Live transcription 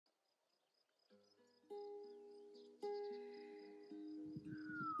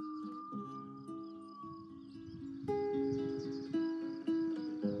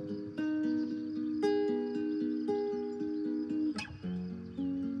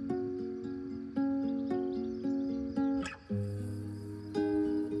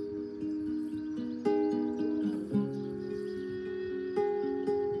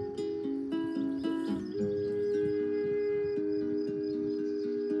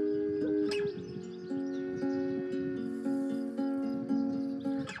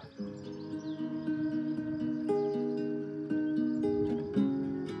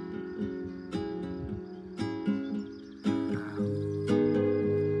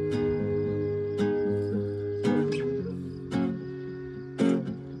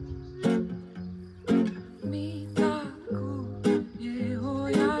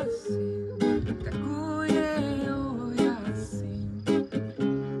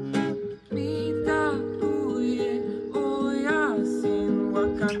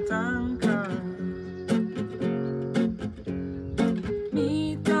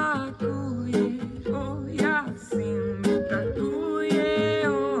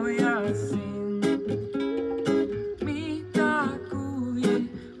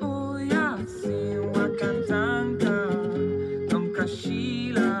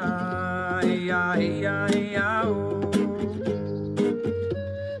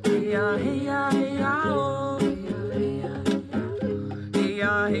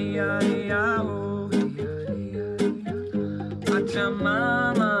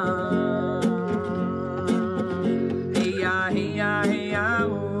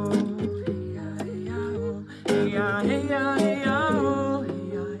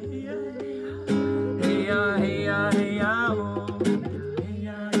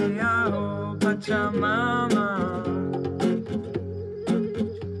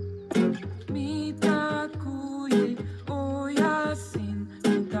Mitakuye Oyasin,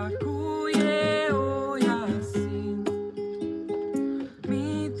 Mitakuye Oyasin,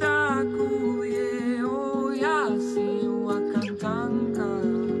 Mitakuye Oyasin Wakatanka,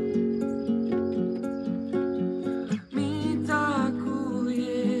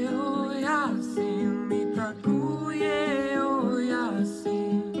 Mitakuye Oyasin, Mitakuye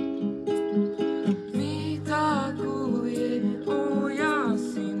Oyasin, Mitakuye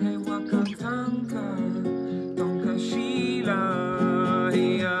Oyasin Wakatanka, Tonka Shila,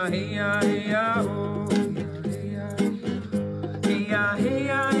 Heya Heya Heya Oh, Heya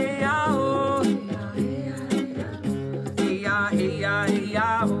Heya Heya Oh, Heya Heya Heya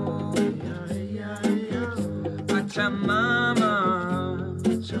Oh, Pachamama,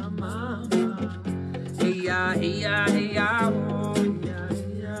 Pachamama, Heya Heya Heya Oh,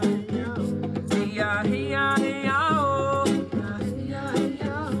 Heya Heya Heya Oh,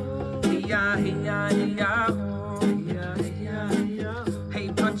 Heya Heya Heya Oh, Hey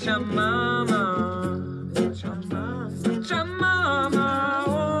Pachamama, Pachamama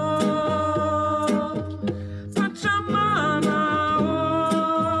Oh, Pachamama Oh,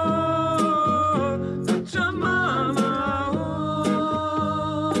 Pachamama Oh,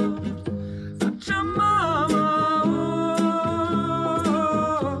 Pachamama Oh,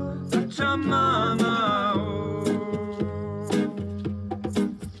 Pachamama Oh,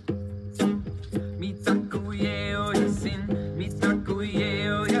 Mitakuye Oyasin, Mitakuye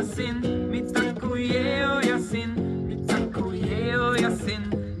Oyasin, Mitakuye Oyasin, Mitakuye Oyasin,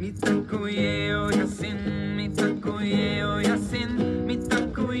 Mitakuye Oyasin, Mitakuye Oyasin,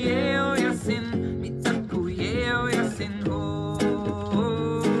 Mitakuye Oyasin, Mitakuye Oyasin Oh,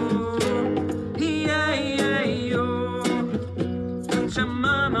 yeah yeah yo,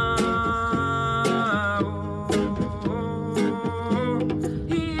 Pachamama Oh,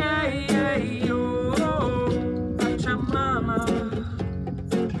 yeah yeah yo, Pachamama.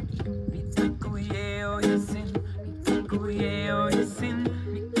 Mitakuye Oyasin, Mitakuye Oyasin,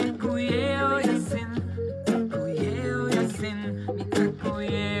 Mitakuye Oyasin, Mitakuye Oyasin,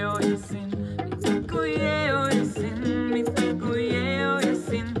 Mitakuye Oyasin, Mitakuye Oyasin, Mitakuye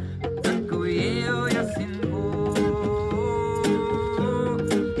Oyasin, Mitakuye Oyasin Oh,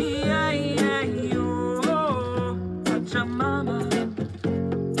 yeah yeah yo, Pachamama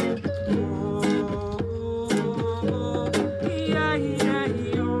Oh, yeah yeah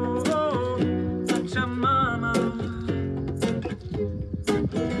yo, Pachamama.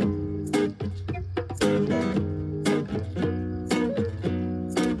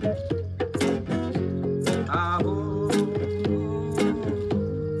 Aho,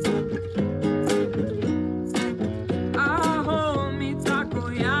 Aho,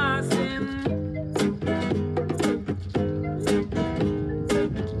 Mitakuye Oyasin.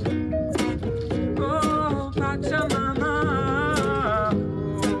 Oh, Pachamama.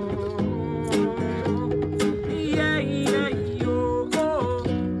 Oh, yeah, yeah, yo. Oh,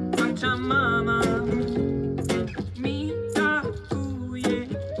 Pachamama. Mitakuye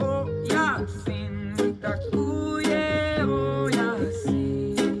Oyasin, Mitakuye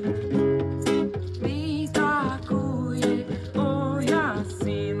Oyasin, Mitakuye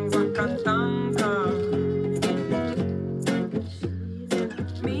Oyasin Wakatanka,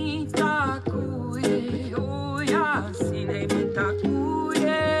 Mitakuye Oyasin, hey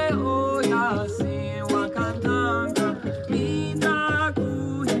Mitakuye Oyasin Wakatanka,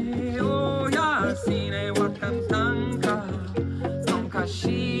 Mitakuye Oyasin hey Wakatanka, Tonka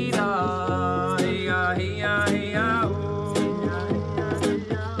Shira, Heya Heya Heya Oh,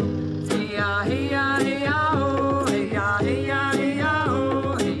 Heya Heya Heya Oh, Heya Heya Heya Oh,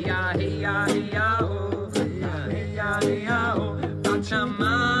 Heya Heya Heya Oh, Heya Heya Heya Oh,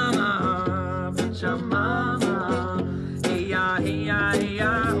 Pachamama, Pachamama, Heya Heya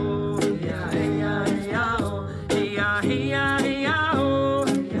Heya Oh, Heya Heya Heya Oh, Heya Heya Heya Oh,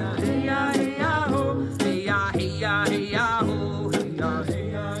 Heya Heya Heya Oh, Heya Heya Heya Oh, Heya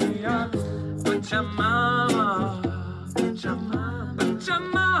Heya Heya Pachamama, Pachamama,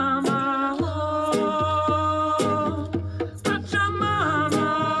 Pachamama Oh, Pachamama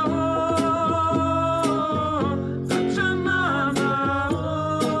Oh, Pachamama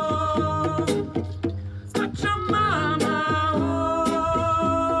Oh,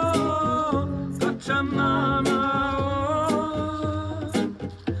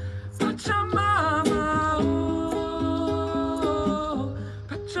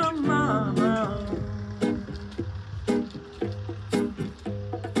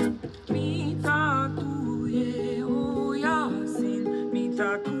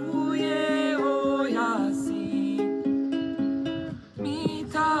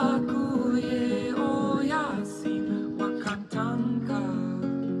 Mitakuye Oyasin Wakantanka.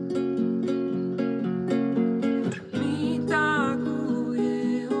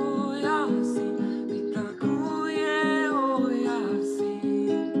 Mitakuye Oyasin, Mitakuye Oyasin.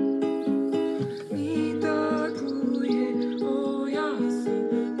 Mitakuye Oyasin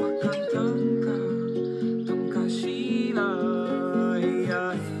Wakantanka. Tonka Shiva. Heya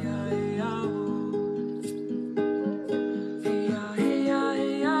heya heya oh. Heya heya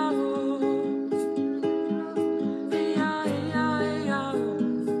heya oh. Heya heya heya oh.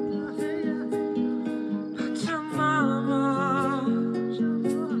 Pachamama.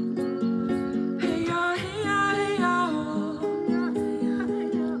 Heya heya heya oh.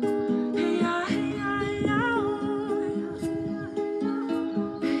 Heya heya heya oh.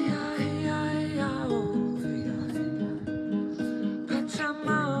 Heya heya heya oh.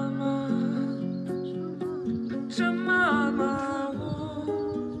 Pachamama. Pachamama oh.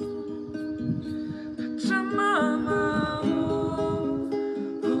 Pachamama oh.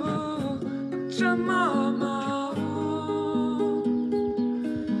 Oh. Pachamama oh.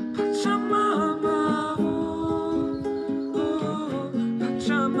 Pachamama oh. Oh.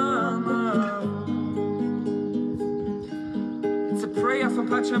 Pachamama oh. It's a prayer for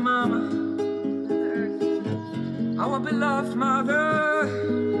Pachamama, our beloved mother.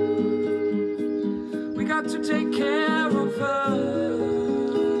 We got to take care of her,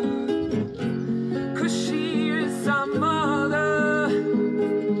 'cause she is our mother.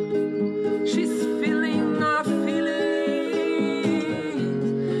 She's feeling our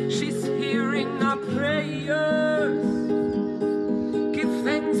feelings. She's hearing our prayers. Give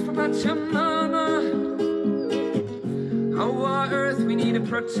thanks for Pachamama. Our earth, we need to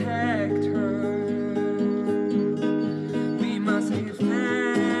protect her. We must give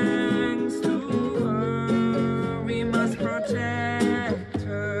thanks to her. We must protect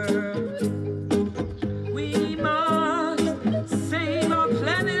her. We must save our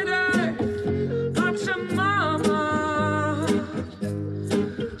planet Earth. Pachamama.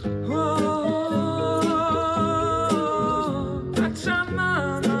 Oh,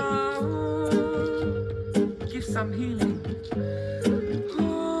 Pachamama. Give some healing.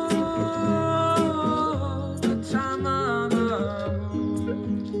 Oh, Pachamama.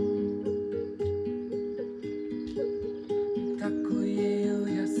 Mitakuye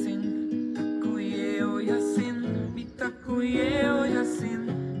Oyasin, Mitakuye Oyasin, Mitakuye Oyasin,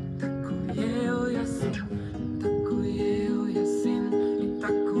 Mitakuye Oyasin, Mitakuye Oyasin,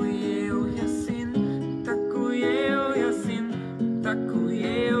 Mitakuye Oyasin, Mitakuye Oyasin,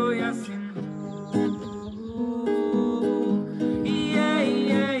 Mitakuye Oyasin. Oh, yeah,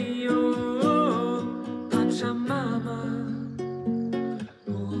 yeah, oh, Pachamama. Oh,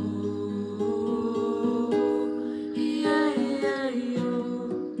 yeah, yeah, oh,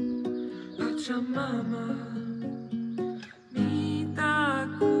 Pachamama.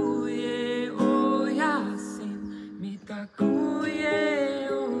 Mitakuye Oyasin, Mitakuye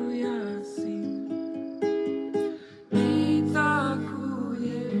Oyasin.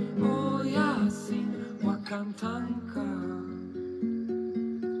 Mitakuye Oyasin Wakantanka.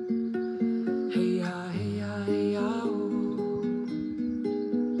 Heya heya heya oh.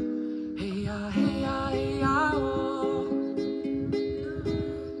 Heya heya heya oh.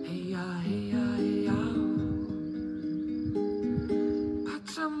 Heya heya heya oh.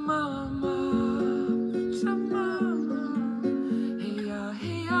 Pachamama, Pachamama. Heya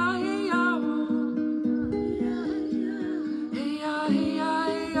heya heya oh. Heya heya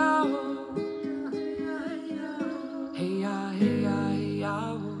heya oh. Heya heya heya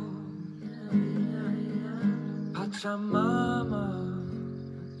oh. Pachamama,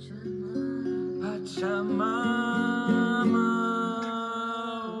 Pachamama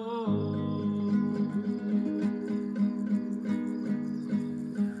oh.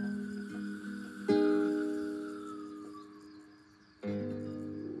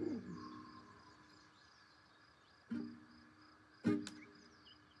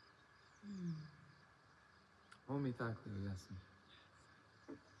 Oh, Mitakuye Oyasin.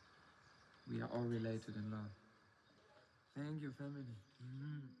 We are all related in love. Thank you, family.